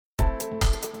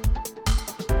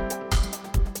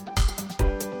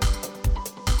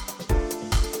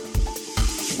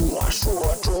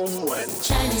说中文。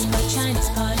 Chinese pot, Chinese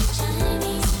pot,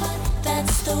 Chinese pot.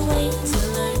 That's the way to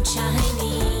learn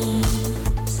Chinese.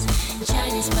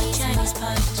 Chinese pot, Chinese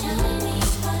pot,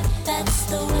 Chinese pot. That's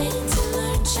the way to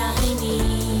learn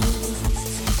Chinese.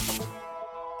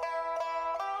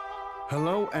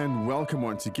 Hello and welcome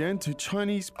once again to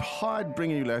Chinese Pod,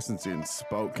 bringing you lessons in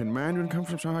spoken Mandarin. Come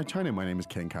from Shanghai, China. My name is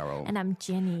Ken Carroll. And I'm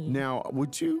Jenny. Now,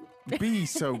 would you be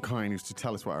so kind as to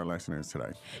tell us what our lesson is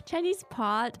today? Chinese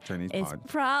Pod is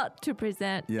proud to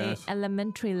present an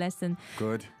elementary lesson.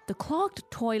 Good. The clogged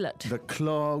toilet. The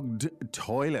clogged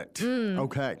toilet.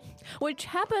 Okay. Which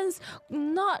happens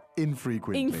not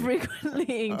infrequently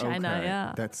in China. Okay.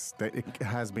 Yeah. It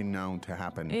has been known to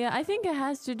happen. Yeah, I think it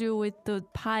has to do with the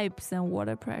pipes and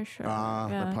water pressure.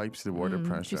 The pipes, the water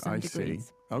pressure. To some I degrees.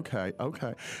 see. Okay.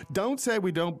 Don't say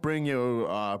we don't bring you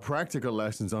practical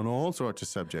lessons on all sorts of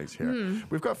subjects here.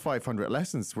 We've got 500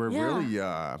 lessons. We're really...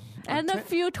 and a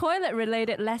few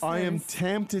toilet-related lessons. I am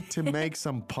tempted to make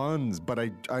some puns, but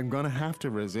I'm going to have to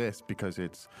resist because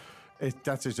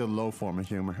that's just a low form of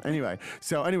humor. Anyway,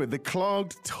 the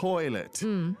clogged toilet.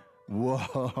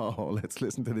 Whoa, let's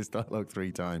listen to this dialogue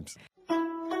 3 times.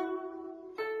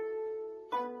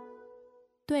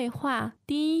 对话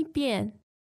第一遍。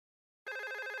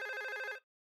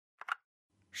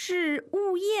是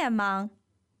物业吗？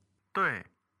对，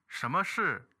什么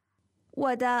事？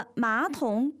我的马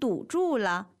桶堵住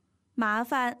了，麻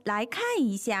烦来看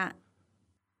一下。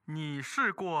你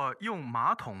试过用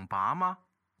马桶拔吗？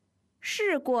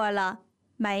试过了，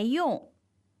没用。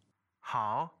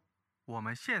好，我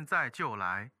们现在就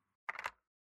来。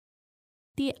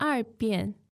第二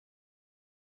遍。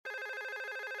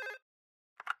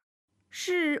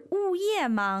是物业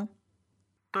吗？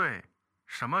对，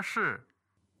什么事？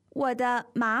我的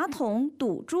马桶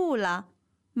堵住了，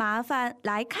麻烦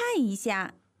来看一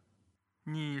下。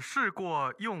你试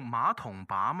过用马桶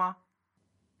拔吗？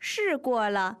试过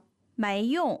了，没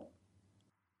用。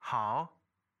好，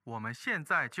我们现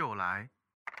在就来。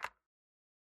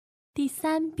第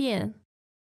三遍。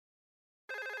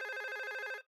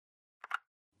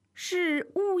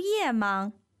是物业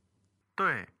吗？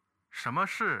对，什么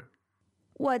事？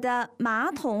我的马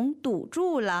桶堵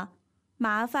住了，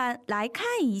麻烦来看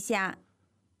一下。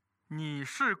你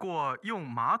试过用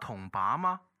马桶拔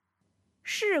吗？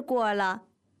试过了，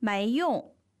没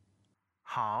用。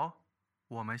好，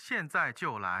我们现在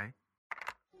就来。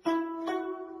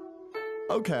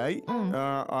Okay,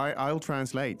 I'll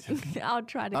translate. I'll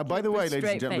try to By the way, ladies and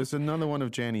straight gentlemen, face. this is another one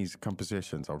of Jenny's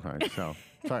compositions, okay? So,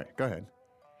 sorry, go ahead.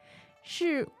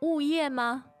 是物业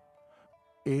吗？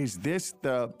 Is this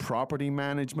the property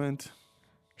management?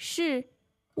 是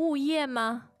物业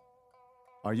吗？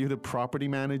 Are you the property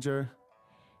manager?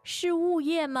 是物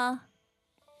业吗？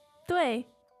对，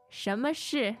什么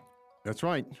事？ That's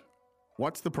right.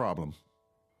 What's the problem?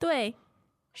 对，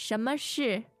什么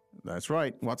事？ That's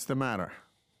right. What's the matter?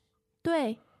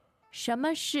 对，什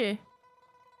么事？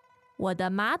我的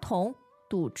马桶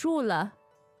堵住了，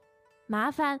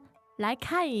麻烦来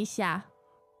看一下。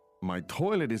 My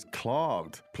toilet is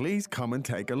clogged. Please come and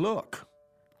take a look.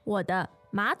 我的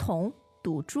马桶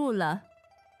堵住了，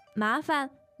麻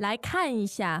烦来看一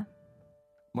下。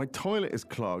 My toilet is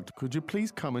clogged. Could you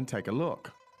please come and take a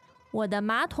look? 我的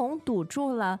马桶堵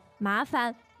住了，麻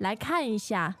烦来看一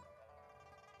下。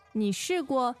你试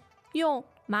过用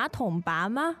马桶拔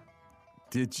吗？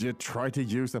 Did you try to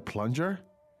use the plunger?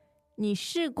 你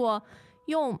试过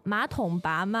用马桶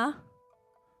拔吗？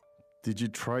 Did you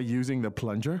try using the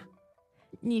plunger?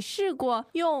 你试过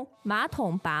用马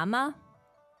桶拔吗？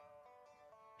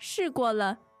试过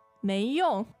了，没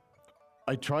用。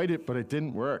 I tried it, but it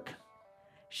didn't work.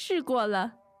 试过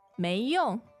了，没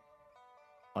用。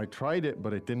 I tried it,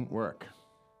 but it didn't work.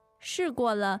 试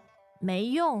过了，没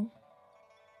用。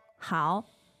好，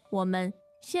我们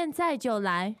现在就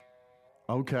来。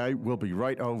 Okay, we'll be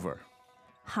right over.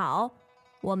 好，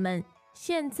我们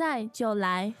现在就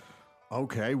来。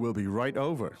 Okay, we'll be right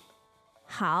over.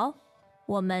 好，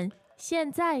我们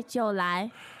现在就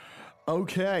来。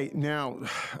 Okay, now,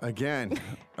 again,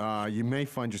 you may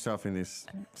find yourself in this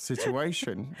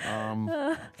situation.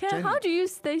 Ken, how do you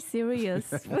stay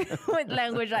serious with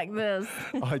language like this?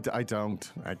 I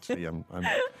don't, actually. I'm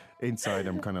inside,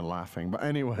 I'm kind of laughing. But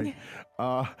anyway,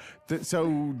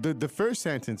 the first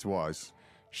sentence was...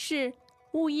 是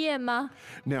物业吗?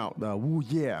 Now,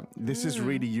 this is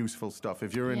really useful stuff.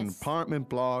 If you're in an apartment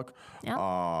block,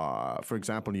 for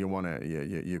example, you want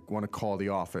to call the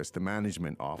office, the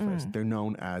management office. They're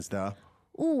known as the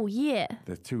物业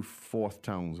The two fourth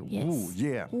tones. Yes. Ooh,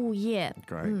 yeah. 物业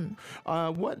Great.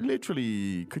 What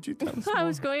literally, could you tell us I more?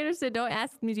 was going to say, don't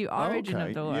ask me the origin Okay.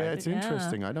 of the word. Yeah, it's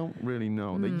interesting. I don't really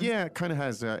know. The yeah kind of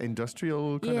has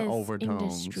industrial kind of Yes,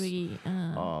 overtones. industry.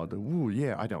 The woo,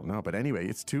 yeah, I don't know. But anyway,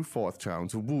 it's two fourth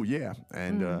tones. Woo, yeah.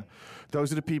 And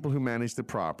those are the people who manage the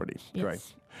property. Yes. Great.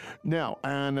 Now,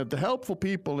 and the helpful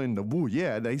people in the woo,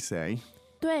 yeah, they say,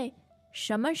 对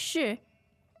什么事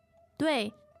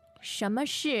对什么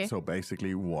事 so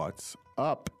basically, what's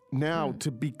up? Now,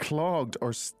 to be clogged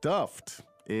or stuffed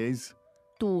is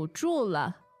堵住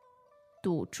了 now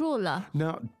堵住了.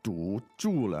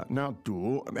 Now,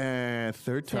 堵,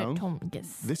 third tone.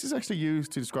 Yes. This is actually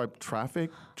used to describe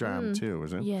traffic jam too,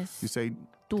 isn't it? Yes. You say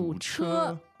堵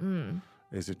车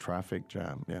is a traffic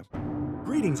jam. Yeah.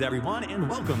 Greetings, everyone, and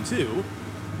welcome to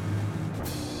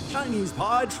Chinese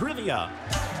Pod Trivia.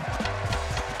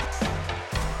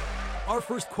 Our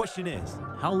first question is,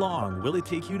 how long will it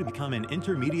take you to become an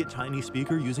intermediate Chinese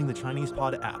speaker using the Chinese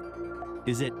Pod app?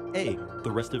 Is it A,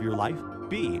 the rest of your life?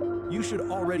 B, you should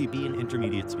already be an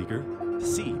intermediate speaker?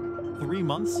 C, 3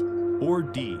 months? Or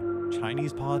D,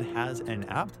 Chinese Pod has an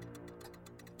app?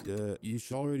 You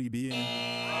should already be in.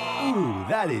 Ooh,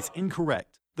 that is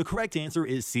incorrect. The correct answer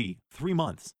is C, 3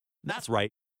 months. That's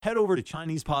right. Head over to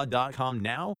ChinesePod.com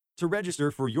now to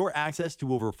register for your access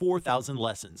to over 4,000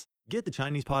 lessons. Get the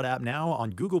Chinese Pod app now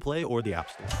on Google Play or the App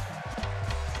Store.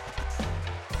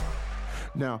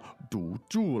 Now, 堵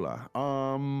住了.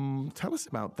 Tell us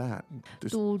about that.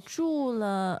 堵住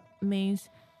了 means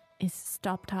it's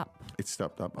stopped up. It's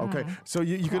stuffed up. Okay. So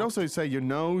you could also say your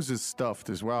nose is stuffed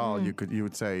as well. You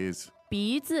would say is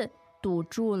鼻子堵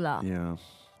住了 yeah.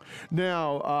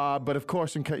 Now, but of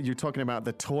course, you're talking about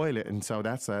the toilet, and so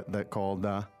that's called.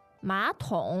 马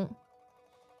桶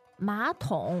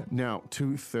Now,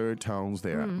 two third tones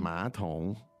there. 马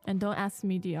桶. and don't ask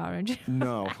me the origin.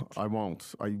 No, I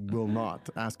won't. I will not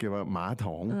ask you about 马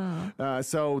桶.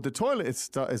 So the toilet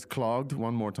is clogged.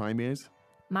 One more time is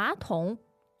马桶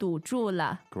堵住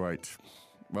了 great.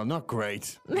 Well, not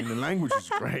great. I mean, the language is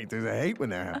great. I hate when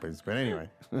that happens. But anyway.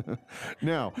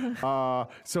 Now,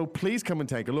 so please come and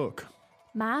take a look.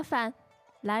 麻烦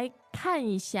来看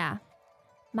一下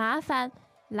麻烦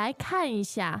来看一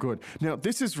下 Good. Now,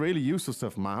 this is really useful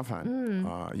stuff, 麻烦.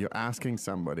 You're asking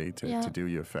somebody to do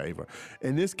you a favor.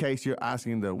 In this case, you're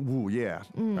asking the 物业,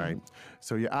 right?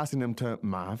 So you're asking them to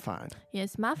麻烦.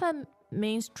 Yes, 麻烦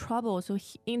means trouble. So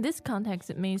in this context,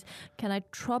 it means, can I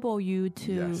trouble you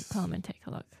to Yes. come and take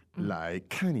a look? 来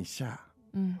看一下.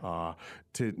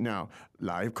 Now,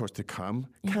 来, of course, to come.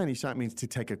 看一下 means to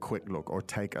take a quick look or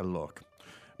take a look.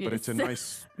 But it's a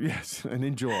nice, yes, and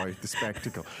enjoy the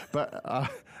spectacle. But,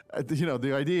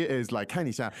 the idea is like, 看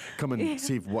一下, come and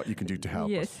see what you can do to help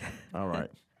Yes. us. All right.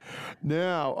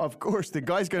 Now, of course, the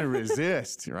guy's going to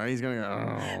resist, right? He's going to go,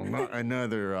 oh, not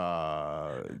another,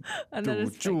 Another 堵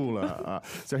住了.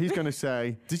 So he's going to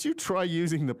say, did you try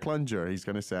using the plunger? He's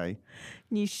going to say,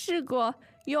 你试过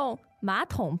用马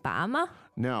桶拔吗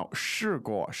now, 试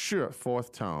过, 试,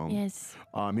 fourth tone, Yes.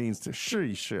 means to 试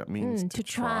一试, means To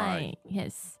try.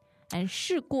 Yes. And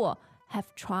试过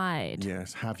have tried.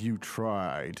 Yes, have you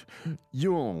tried?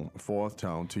 用, fourth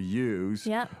tone, to use.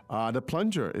 Yep. The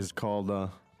plunger is called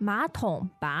马桶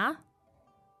拔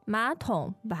马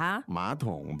桶拔马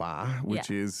桶拔,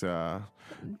 which is the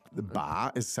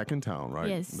ba is second tone, right?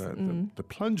 Yes. The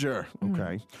plunger.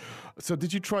 Okay. So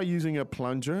did you try using a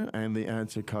plunger? And the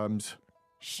answer comes,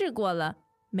 试过了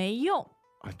没用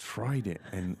I tried it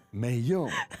and 没用.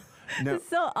 Now,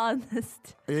 So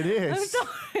honest. it is. I'm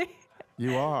sorry.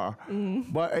 You are.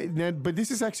 But this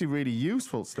is actually really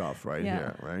useful stuff right Yeah.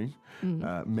 here,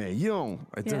 right? 没用.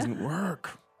 It doesn't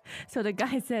work. So the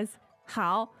guy says,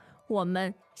 好，我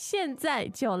们现在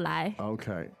就来。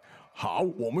 Okay. 好，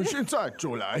我们现在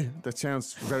就来. That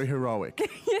sounds very heroic.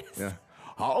 Yes. Yeah.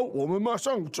 好，我们马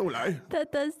上就来.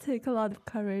 That does take a lot of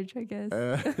courage, I guess.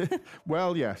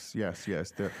 Well, yes.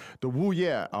 The Wu Ye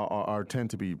are tend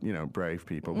to be, brave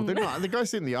people. But they're not. The guy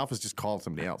sitting in the office just called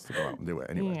somebody else to go out and do it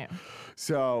anyway. Yeah.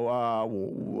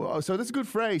 So that's a good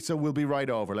phrase. So we'll be right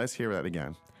over. Let's hear that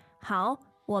again. 好，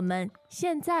我们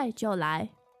现在就来。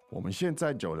我们现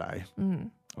在就来.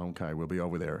 Okay, we'll be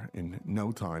over there in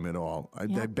no time at all. I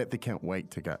bet they can't wait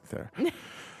to get there.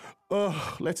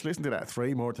 Let's listen to that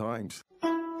 3 more times.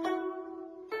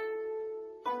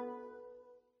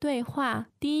 对话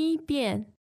第一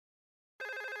遍，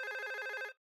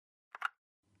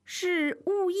是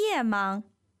物业吗？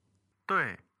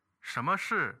对，什么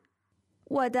事？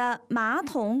我的马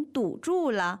桶堵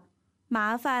住了，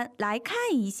麻烦来看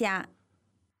一下。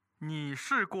你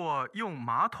试过用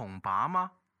马桶拔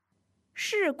吗？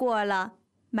试过了，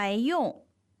没用。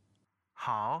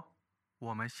好，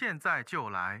我们现在就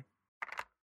来。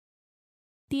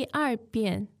第二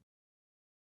遍，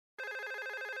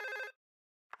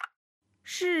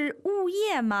是物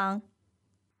业吗？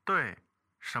对，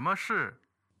什么事？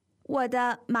我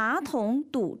的马桶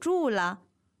堵住了，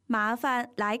麻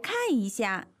烦来看一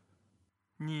下。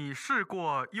你试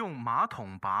过用马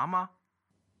桶拔吗？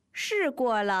试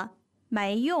过了，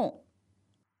没用。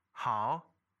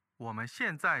好，我们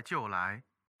现在就来。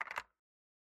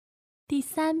第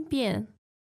三遍，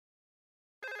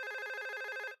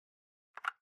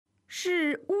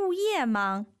是物业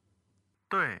吗？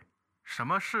对，什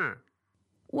么事？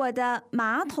我的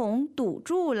马桶堵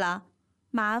住了，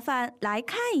麻烦来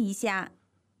看一下。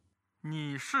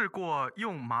你试过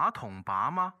用马桶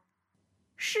拔吗？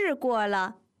试过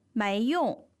了，没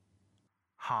用。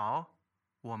好，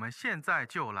我们现在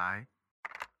就来。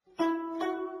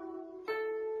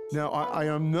Now, I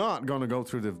am not going to go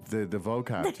through the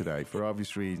vocab today for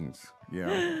obvious reasons.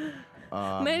 Yeah.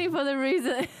 mainly for the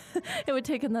reason it would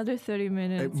take another 30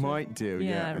 minutes. It might do,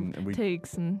 yeah. And we,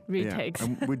 takes and retakes. Yeah,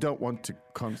 and we don't want to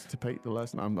constipate the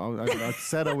lesson. I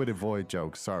said I would avoid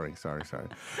jokes. Sorry.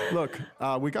 Look,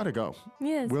 we got to go.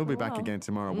 Yes. We'll be back wow. again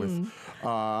tomorrow with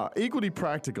equally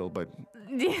practical, but...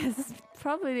 Yes,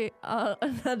 probably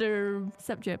another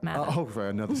subject matter. for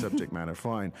another subject matter,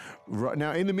 fine. Right,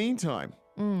 now, in the meantime,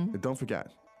 don't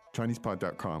forget,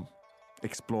 ChinesePod.com.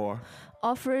 Explore.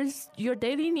 Offers your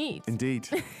daily needs. Indeed.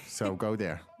 So go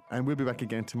there. And we'll be back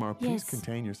again tomorrow. Please Yes.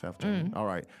 contain yourself, Jane. All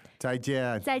right. 再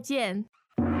见. 再见.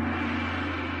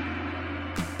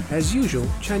 As usual,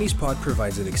 ChinesePod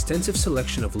provides an extensive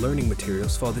selection of learning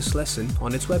materials for this lesson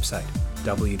on its website,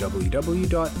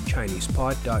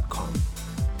 www.chinesepod.com.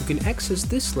 You can access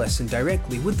this lesson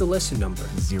directly with the lesson number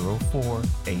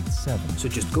 0487. So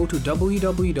just go to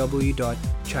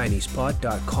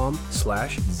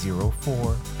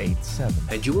www.chinesepod.com/0487 87.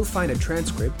 and you will find a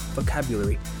transcript,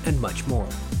 vocabulary, and much more.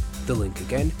 The link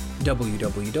again,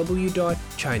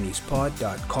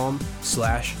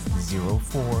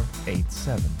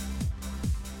 www.chinesepod.com/0487.